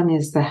hardest one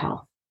is the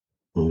health.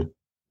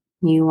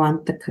 You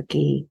want the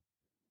cookie.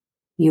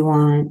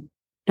 I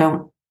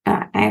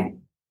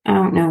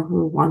don't know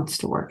who wants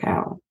to work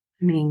out.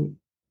 I mean,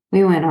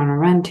 we went on a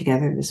run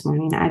together this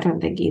morning. I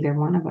don't think either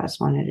one of us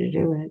wanted to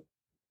do it.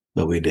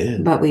 But we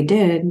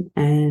did.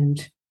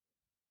 And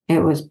it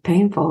was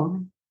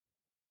painful.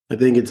 I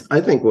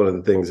think one of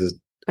the things is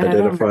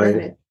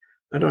identifying.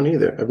 I don't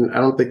either. I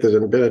don't think there's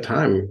been a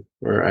time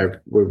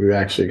where we've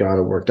actually gone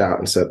and worked out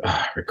and said,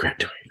 I regret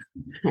doing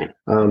it.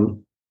 Right.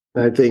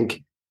 I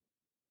think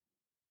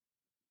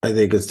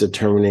it's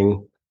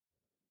determining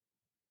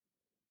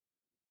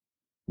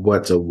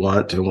what's a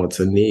want and what's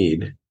a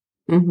need,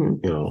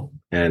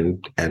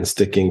 and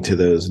sticking to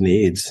those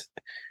needs.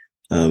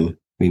 We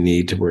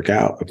need to work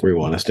out if we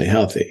want to stay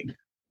healthy.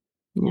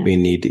 Yeah. We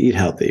need to eat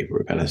healthy if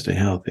we're going to stay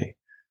healthy.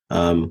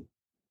 And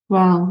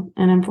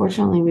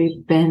unfortunately,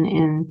 we've been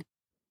in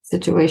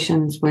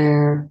situations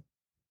where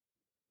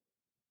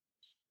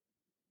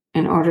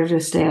in order to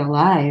stay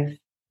alive,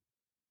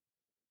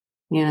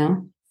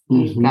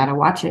 you've got to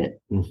watch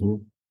it.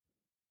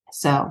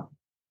 So,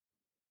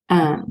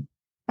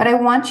 but I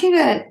want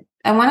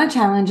to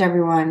challenge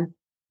everyone,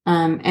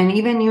 and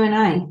even you and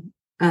I,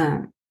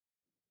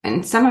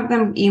 and some of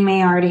them you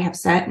may already have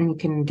set and you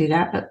can do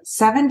that, but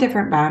 7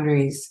 different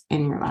boundaries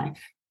in your life.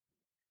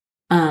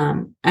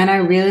 And I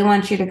really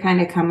want you to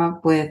kind of come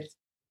up with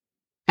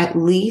at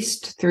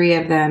least 3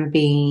 of them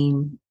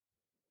being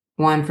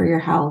one for your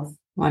health,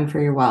 one for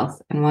your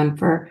wealth, and one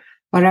for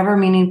whatever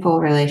meaningful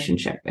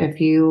relationship.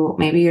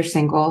 Maybe you're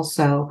single,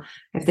 so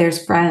if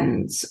there's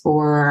friends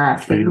or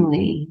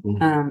family,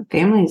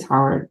 family is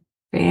hard.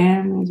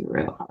 Family is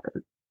real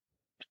hard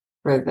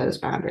for those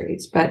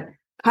boundaries. But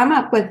come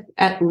up with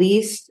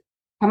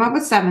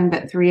 7,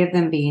 but 3 of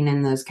them being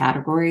in those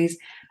categories,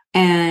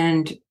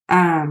 and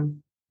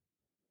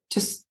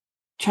just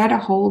try to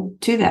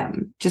hold to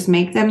them. Just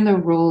make them the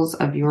rules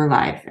of your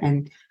life.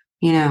 And,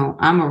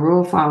 I'm a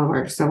rule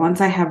follower. So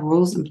once I have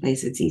rules in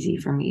place, it's easy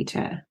for me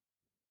to.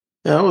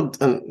 Yeah, one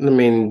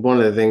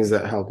of the things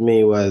that helped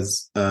me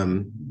was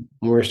when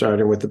we're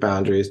starting with the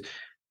boundaries,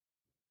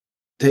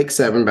 take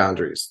 7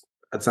 boundaries.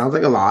 That sounds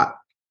like a lot,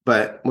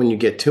 but when you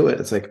get to it,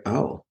 it's like,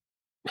 oh,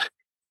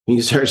 when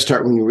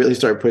you really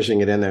start pushing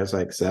it in there, it's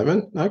like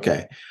 7.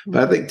 Okay.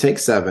 But I think take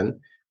 7.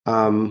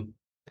 And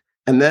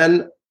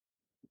then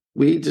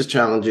we just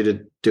challenge you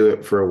to do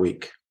it for a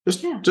week,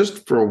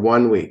 just for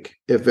 1 week.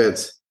 If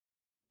it's,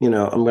 I'm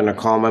going to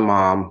call my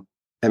mom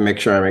and make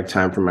sure I make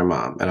time for my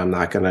mom, and I'm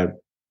not going to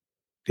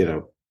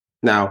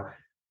Now,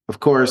 of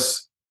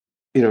course,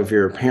 if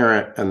you're a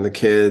parent and the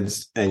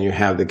kids and you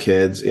have the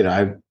kids,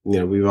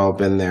 we've all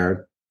been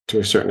there to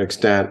a certain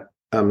extent.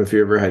 If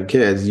you ever had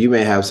kids, you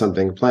may have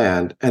something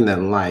planned and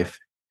then life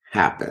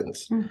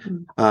happens.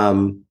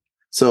 Mm-hmm.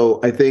 So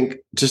I think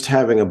just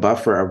having a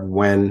buffer of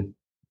when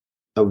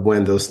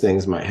those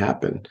things might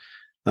happen,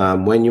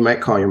 when you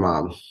might call your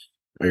mom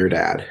or your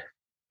dad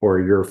or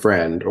your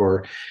friend,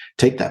 or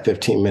take that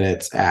 15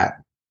 minutes at,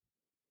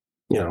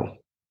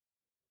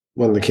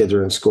 when the kids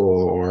are in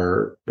school,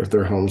 or if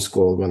they're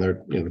homeschooled, when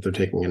they're, if they're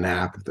taking a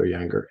nap, if they're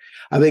younger.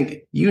 I think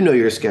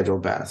your schedule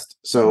best.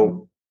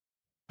 So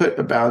put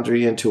a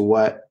boundary into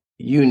what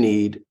you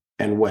need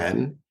and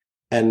when,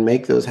 and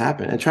make those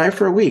happen, and try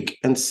for a week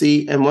and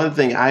see. And one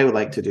thing I would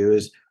like to do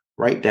is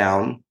write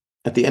down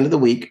at the end of the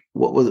week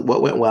what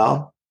went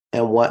well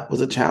and what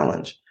was a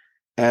challenge,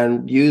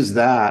 and use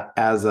that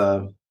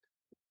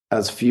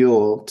as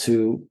fuel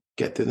to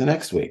get through the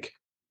next week.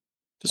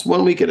 Just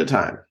 1 week at a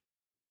time.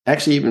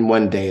 Actually, even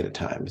 1 day at a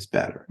time is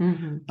better.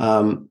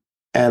 Mm-hmm.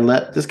 And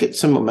let this get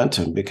some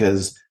momentum,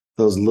 because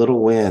those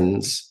little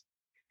wins.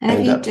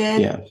 And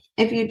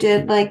if you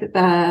did like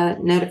the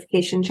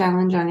notification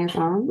challenge on your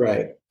phone,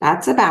 right,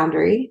 that's a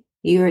boundary.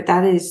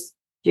 That is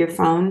your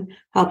phone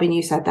helping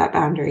you set that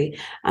boundary.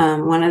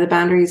 One of the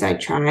boundaries I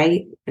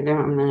try, and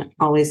I'm not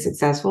always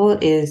successful,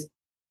 is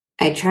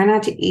I try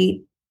not to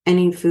eat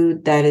any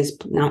food that is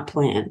not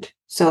planned.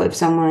 So if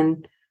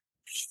someone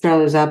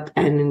shows up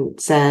and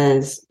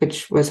says,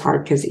 which was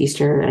hard because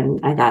Easter and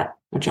I got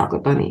a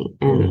chocolate bunny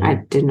and I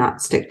did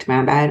not stick to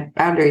my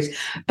boundaries.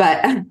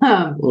 But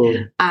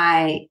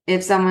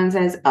if someone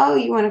says, oh,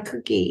 you want a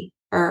cookie,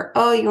 or,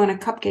 oh, you want a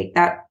cupcake,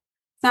 that's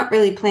not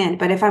really planned.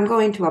 But if I'm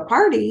going to a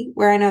party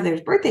where I know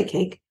there's birthday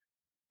cake,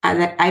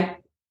 I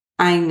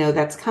know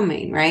that's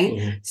coming, right?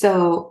 Mm-hmm.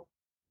 So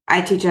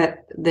I teach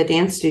at the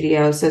dance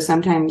studio. So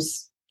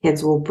sometimes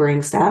kids will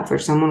bring stuff, or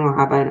someone will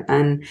have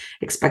an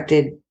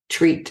unexpected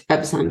treat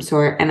of some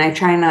sort. And I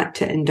try not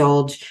to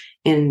indulge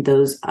in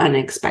those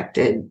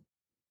unexpected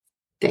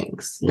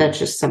things. Mm-hmm. That's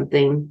just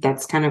something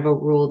that's kind of a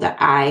rule that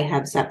I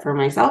have set for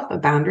myself, a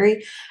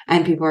boundary.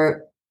 And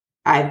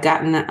I've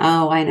gotten that,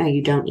 oh, I know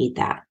you don't eat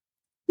that.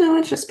 No,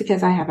 it's just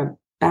because I have a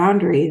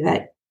boundary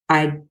that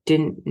I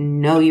didn't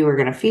know you were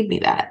going to feed me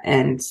that.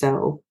 And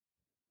so,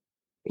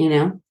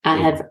 I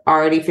have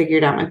already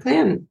figured out my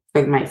plan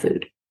for my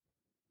food.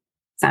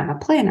 So I'm a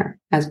planner,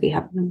 as we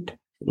have learned.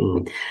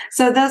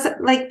 So those,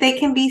 they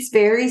can be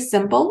very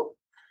simple.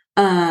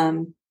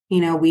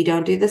 We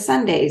don't do the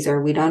Sundays,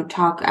 or we don't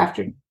talk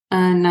after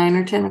 9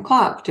 or 10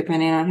 o'clock,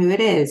 depending on who it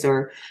is.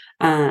 Or,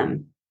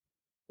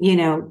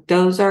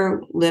 those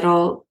are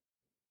little,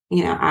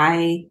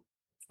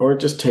 or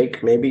just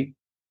take maybe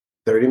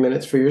 30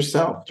 minutes for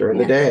yourself during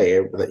the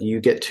day that you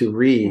get to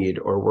read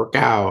or work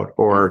out,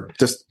 or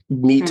just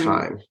me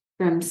time.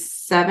 From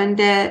 7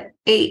 to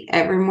 8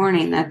 every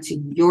morning. That's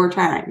your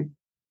time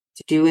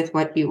to do with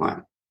what you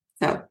want.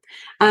 So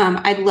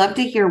I'd love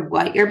to hear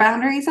what your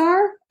boundaries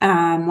are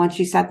once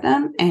you set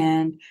them,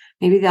 and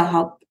maybe they'll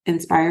help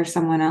inspire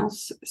someone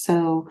else.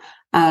 So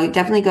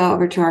definitely go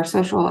over to our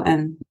social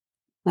and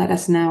let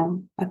us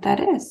know what that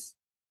is.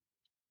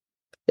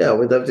 Yeah,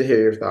 we'd love to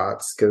hear your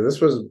thoughts, because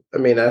this was, I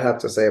have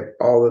to say,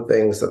 all the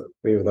things that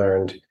we've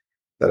learned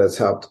that has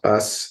helped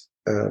us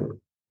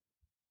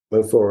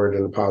move forward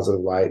in a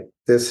positive light.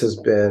 This has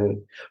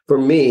been, for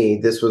me,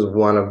 this was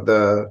one of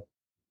the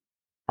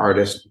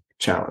hardest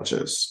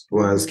challenges,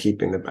 was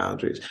keeping the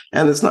boundaries.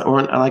 And it's not,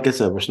 like I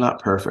said, we're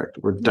not perfect.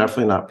 We're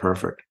definitely not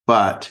perfect,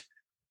 but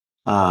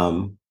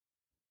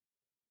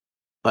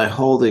by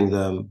holding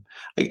them,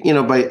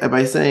 by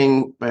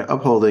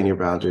upholding your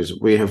boundaries,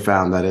 we have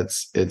found that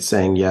it's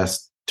saying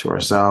yes to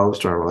ourselves,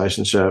 to our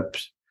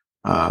relationships,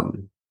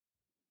 and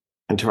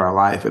to our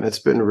life. And it's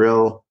been a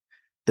real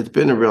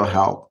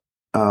help.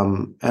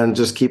 And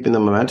just keeping the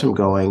momentum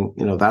going,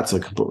 that's a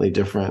completely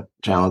different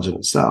challenge in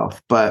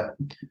itself. But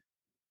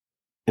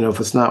if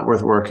it's not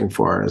worth working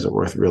for, is it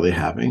worth really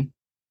having?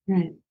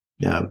 Right.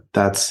 Yeah,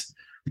 that's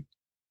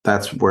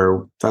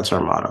our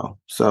motto.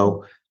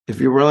 So if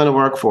you're willing to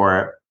work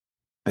for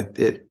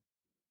it,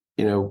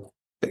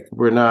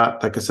 we're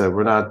not, like I said,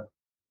 we're not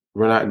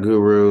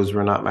gurus,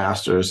 we're not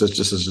masters. It's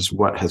just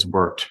what has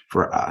worked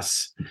for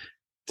us.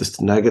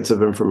 Just nuggets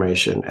of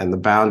information, and the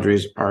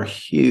boundaries are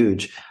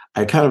huge.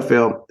 I kind of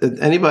feel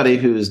anybody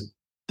who's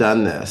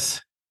done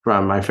this,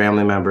 from my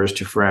family members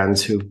to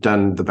friends who've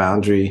done the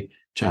boundary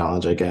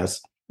challenge, I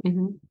guess.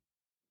 Mm-hmm.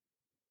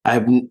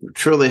 I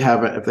truly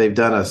haven't, if they've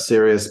done a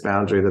serious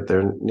boundary that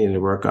they're needing to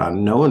work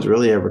on, no one's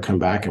really ever come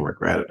back and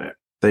regretted it.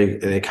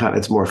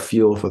 It's more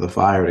fuel for the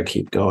fire to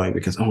keep going,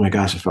 because, oh my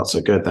gosh, it felt so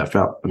good. That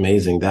felt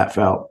amazing. That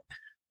felt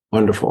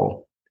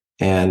wonderful.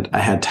 And I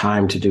had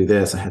time to do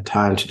this. I had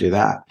time to do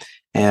that.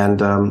 And,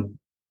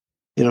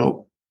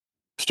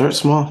 start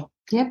small.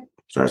 Yep.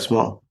 Start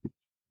small.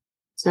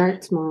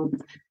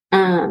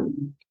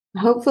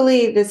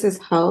 Hopefully this has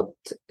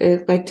helped.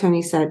 Like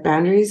Tony said,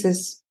 boundaries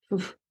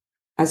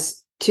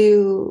as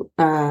two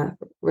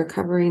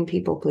recovering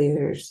people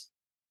pleasers.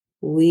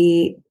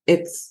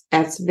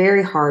 it's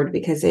very hard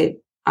because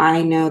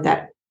I know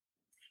that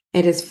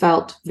it has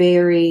felt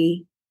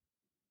very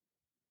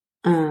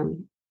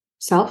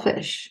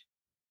selfish.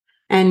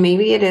 And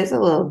maybe it is a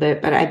little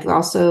bit, but I've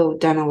also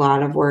done a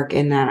lot of work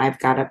in that I've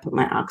got to put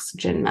my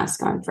oxygen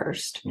mask on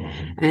first.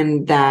 Mm-hmm.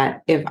 And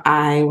that if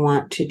I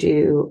want to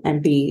do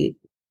and be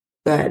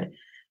good,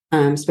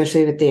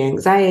 especially with the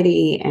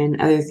anxiety and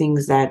other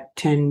things that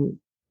tend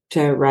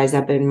to rise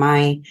up in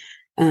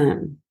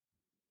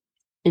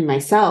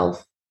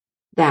myself,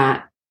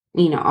 that,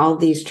 all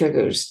these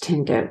triggers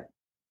tend to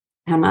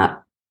come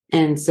up.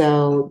 And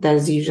so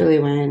that's usually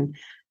when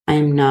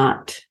I'm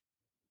not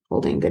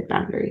holding good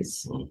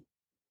boundaries. Mm-hmm.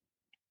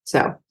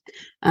 So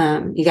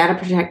you got to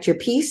protect your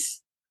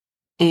peace,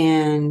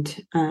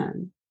 and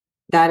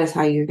that is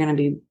how you're going to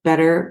be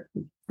better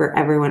for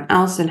everyone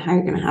else and how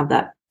you're going to have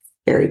that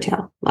fairy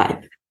tale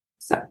life.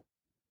 So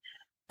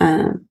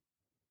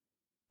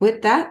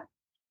with that,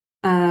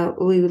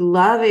 we would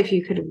love if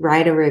you could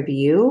write a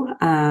review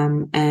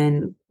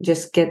and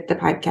just get the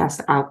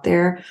podcast out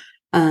there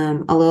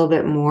a little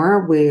bit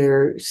more.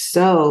 We're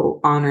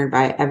so honored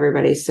by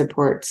everybody's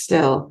support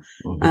still.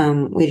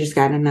 Mm-hmm. We just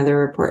got another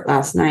report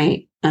last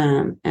night.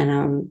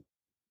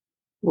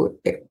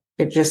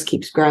 It just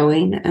keeps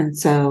growing. And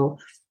so,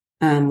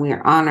 we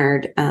are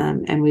honored.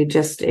 And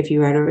if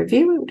you write a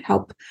review, it would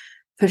help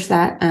push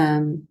that,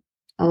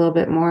 a little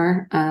bit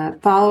more.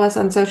 Follow us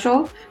on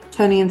social,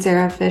 Tony and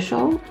Sarah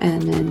Official,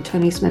 and then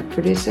Tony Smith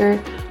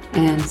Producer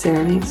and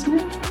Sarah Mae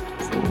Smith.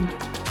 So.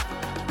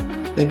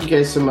 Thank you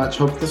guys so much.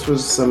 Hope this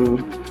was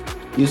some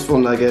useful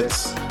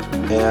nuggets,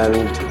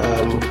 and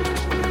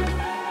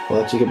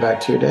we'll let you get back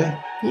to your day.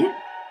 Yeah.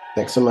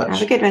 Thanks so much.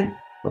 Have a good one.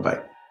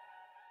 Bye-bye.